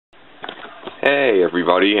Hey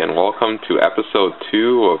everybody, and welcome to episode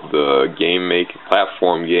 2 of the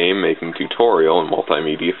platform game making tutorial in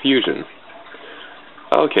Multimedia Fusion.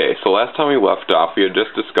 Okay, so last time we left off we had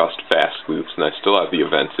just discussed fast loops, and I still have the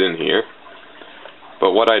events in here.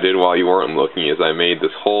 But what I did while you weren't looking is I made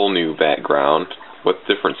this whole new background with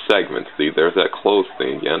different segments. See, there's that close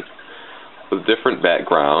thing again. With different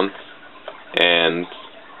backgrounds, and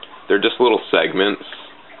they're just little segments,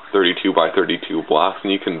 32 by 32 blocks,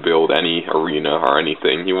 and you can build any arena or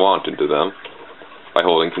anything you want into them. By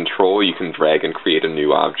holding control, you can drag and create a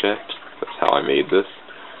new object. That's how I made this.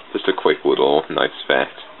 Just a quick little nice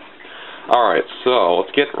fact. Alright, so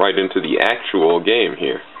let's get right into the actual game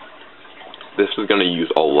here. This is going to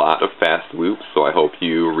use a lot of fast loops, so I hope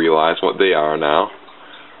you realize what they are now.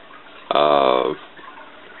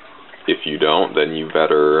 If you don't, then you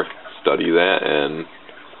better study that and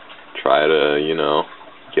try to,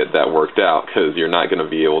 get that worked out, because you're not going to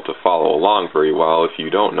be able to follow along very well if you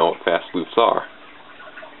don't know what fast loops are.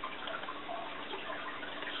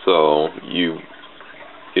 So,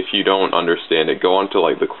 if you don't understand it, go onto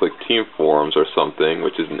like the Click Team forums or something,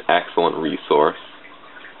 which is an excellent resource,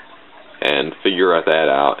 and figure that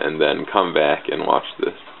out, and then come back and watch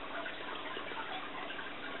this.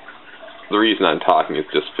 The reason I'm talking is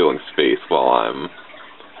just filling space while I'm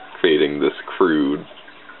creating this crude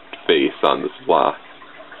face on this block.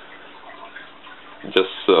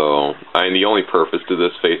 Just so, the only purpose to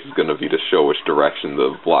this face is going to be to show which direction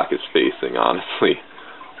the block is facing, honestly.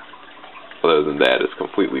 Other than that, it's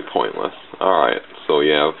completely pointless. Alright, so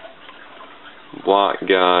you have block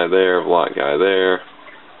guy there,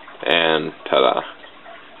 and ta-da,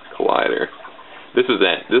 collider. This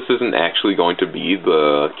isn't actually going to be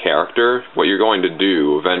the character. What you're going to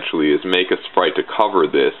do eventually is make a sprite to cover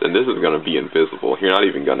this, and this is going to be invisible. You're not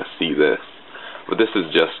even going to see this. But this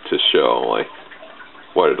is just to show, like,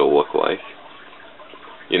 what it'll look like.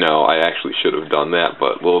 I actually should have done that,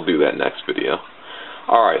 but we'll do that next video.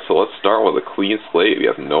 Alright, so let's start with a clean slate. We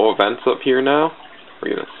have no events up here now.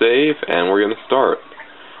 We're going to save, and we're going to start.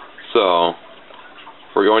 So,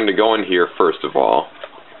 we're going to go in here first of all,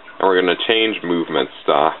 and we're going to change movement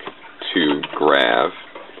stock to grav.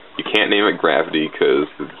 You can't name it gravity because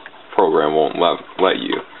the program won't let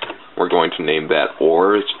you. We're going to name that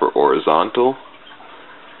ors for horizontal.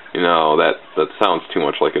 That sounds too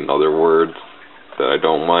much like another word that I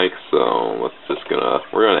don't like, so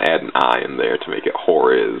we're gonna add an I in there to make it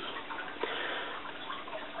horiz.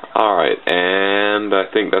 Alright, and I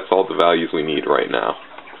think that's all the values we need right now.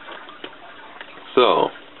 So,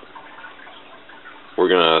 we're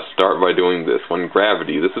gonna start by doing this one,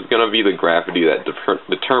 gravity. This is gonna be the gravity that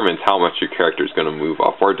determines how much your character is gonna move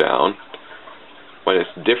up or down. When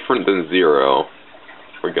it's different than 0,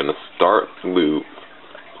 we're gonna start loop.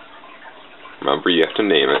 Remember, you have to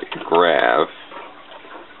name it grav.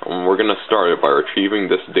 And we're going to start it by retrieving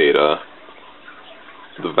this data,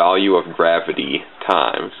 the value of gravity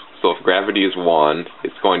times. So if gravity is 1,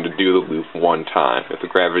 it's going to do the loop 1 time. If the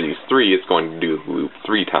gravity is 3, it's going to do the loop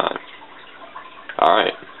 3 times.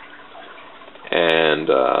 Alright. And,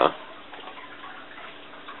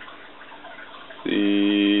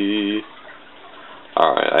 see.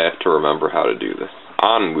 Alright, I have to remember how to do this.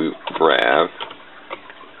 On loop grav.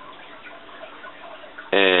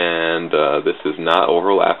 And this is not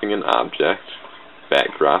overlapping an object.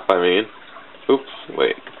 Backdrop, I mean. Oops,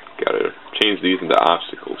 wait. Gotta change these into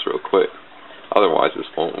obstacles real quick. Otherwise this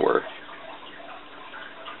won't work.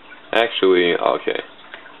 Actually, okay.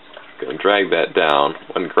 Gonna drag that down.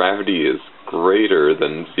 When gravity is greater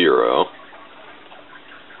than 0.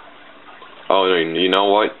 Oh, no, you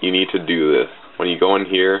know what? You need to do this. When you go in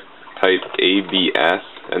here, type ABS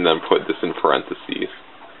and then put this in parentheses.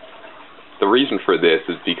 The reason for this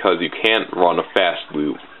is because you can't run a fast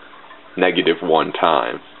loop -1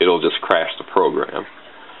 time. It'll just crash the program.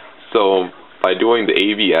 So by doing the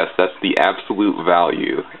ABS, that's the absolute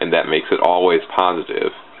value, and that makes it always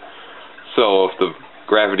positive. So if the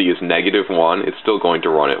gravity is -1, it's still going to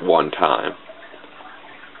run it 1 time.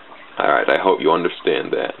 Alright, I hope you understand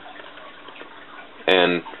that.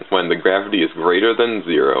 And when the gravity is greater than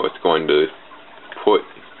 0, it's going to put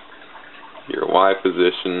your Y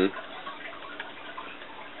position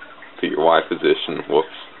to your Y position, whoops,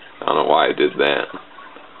 I don't know why I did that,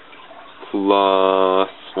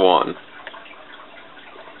 +1.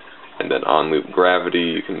 And then on loop gravity,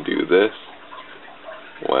 you can do this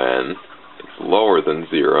when it's lower than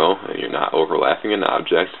 0 and you're not overlapping an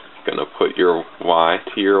object. It's going to put your Y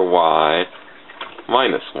to your Y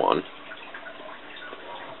 -1.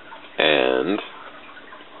 And,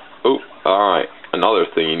 alright, another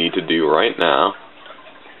thing you need to do right now,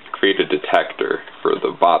 create a detector for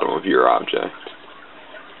the bottom of your object.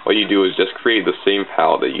 What you do is just create the same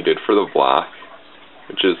palette that you did for the block,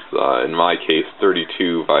 which is, in my case,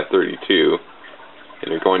 32 by 32,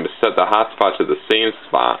 and you're going to set the hotspot to the same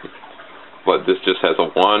spot, but this just has a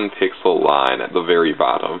 1 pixel line at the very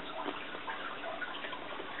bottom.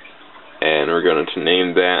 And we're going to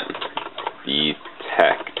name that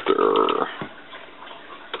Detector.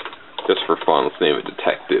 Just for fun, let's name it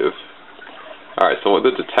Detective. Alright, so what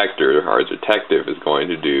the detector, our detective, is going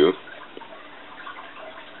to do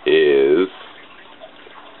is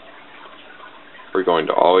we're going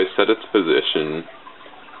to always set its position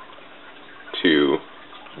to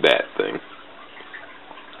that thing.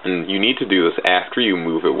 And you need to do this after you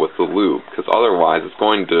move it with the loop, because otherwise it's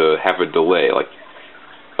going to have a delay. Like,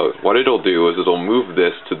 what it'll do is it'll move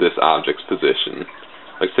this to this object's position.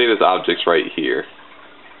 Like, say this object's right here,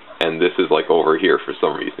 and this is like over here for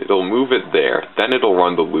some reason. It'll move it there, then it'll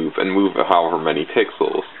run the loop and move it however many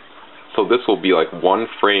pixels. So this will be like 1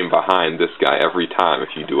 frame behind this guy every time if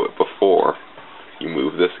you do it before you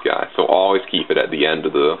move this guy. So always keep it at the end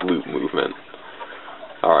of the loop movement.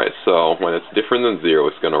 Alright, so when it's different than 0,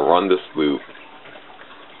 it's going to run this loop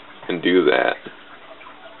and do that.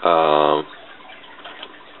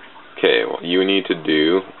 Okay, what you need to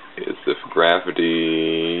do is if gravity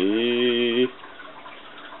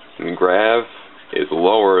and grav is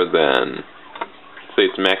lower than, say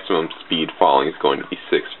its maximum speed falling is going to be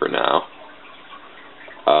 6 for now.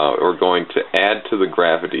 We're going to add to the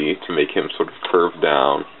gravity to make him sort of curve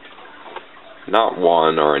down. Not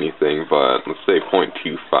 1 or anything, but let's say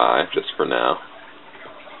 0.25 just for now.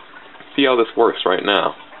 See how this works right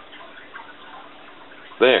now.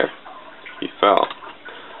 There. He fell.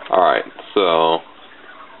 Alright, so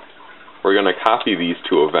we're going to copy these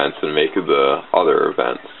 2 events and make the other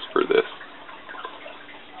events for this.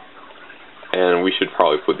 And we should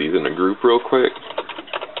probably put these in a group real quick.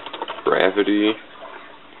 Gravity.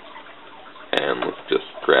 And let's just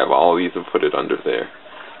grab all of these and put it under there.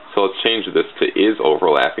 So let's change this to is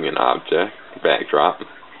overlapping an object, backdrop.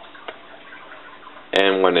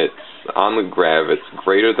 And when it's on the grav, it's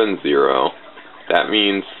greater than 0. That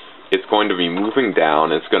means it's going to be moving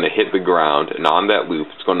down, and it's going to hit the ground, and on that loop,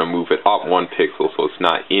 it's going to move it up 1 pixel, so it's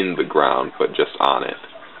not in the ground, but just on it.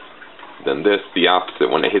 Then this, the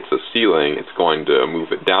opposite, when it hits the ceiling, it's going to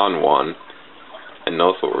move it down 1. And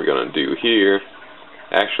notice what we're going to do here.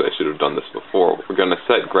 Actually, I should have done this before. We're going to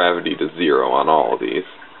set gravity to 0 on all of these.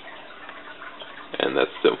 And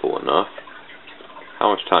that's simple enough.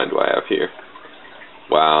 How much time do I have here?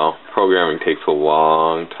 Wow, programming takes a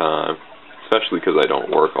long time. Especially because I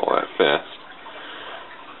don't work all that fast.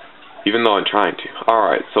 Even though I'm trying to.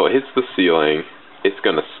 Alright, so it hits the ceiling. It's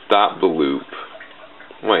going to stop the loop.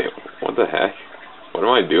 Wait, what the heck? What am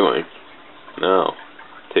I doing? No.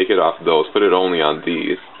 Take it off those. Put it only on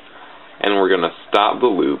these. And we're going to stop the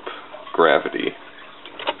loop, gravity.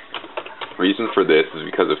 Reason for this is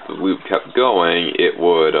because if the loop kept going, it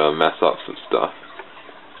would mess up some stuff.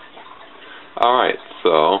 Alright,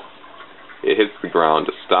 so it hits the ground,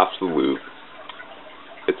 it stops the loop.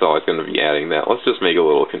 It's always going to be adding that. Let's just make a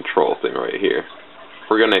little control thing right here.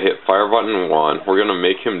 We're going to hit fire button 1. We're going to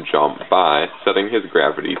make him jump by setting his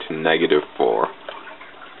gravity to -4.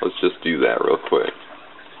 Let's just do that real quick.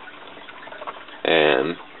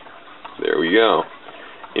 And there we go.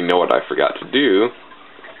 You know what I forgot to do?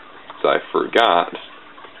 Is I forgot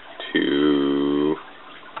to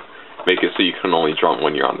make it so you can only jump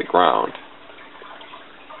when you're on the ground.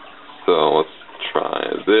 So let's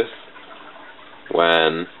try this.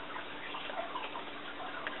 When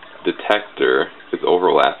Detector is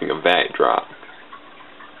overlapping a backdrop,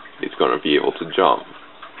 it's going to be able to jump.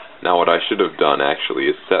 Now what I should have done actually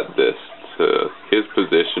is set this to his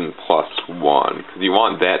position +1, because you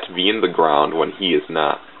want that to be in the ground when he is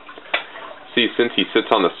not. See, since he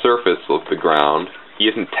sits on the surface of the ground, he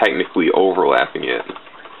isn't technically overlapping it,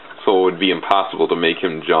 so it would be impossible to make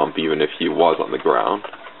him jump even if he was on the ground.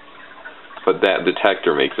 But that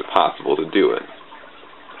detector makes it possible to do it.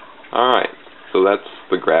 Alright, so that's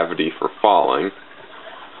the gravity for falling.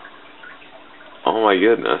 Oh my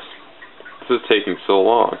goodness. This is taking so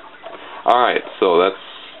long. Alright, so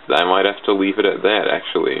I might have to leave it at that,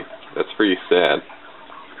 actually. That's pretty sad.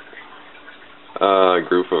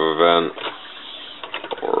 Group of events.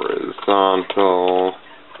 Horizontal.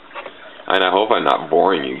 And I hope I'm not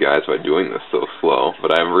boring you guys by doing this so slow,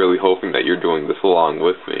 but I'm really hoping that you're doing this along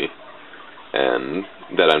with me, and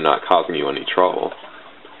that I'm not causing you any trouble.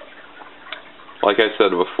 Like I said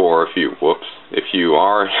before, if you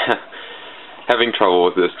are having trouble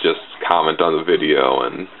with this, just comment on the video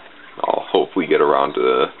and I'll hopefully get around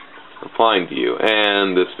to replying to you.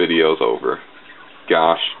 And this video's over.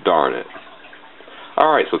 Gosh darn it.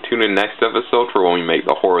 Alright, so tune in next episode for when we make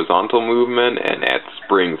the horizontal movement and add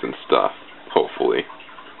springs and stuff, hopefully.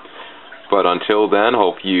 But until then,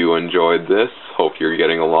 hope you enjoyed this. Hope you're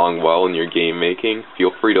getting along well in your game making.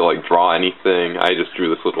 Feel free to draw anything. I just drew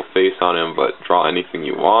this little face on him, but draw anything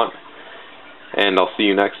you want. And I'll see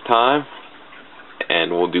you next time,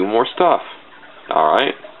 and we'll do more stuff.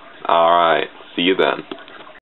 Alright? Alright. See you then.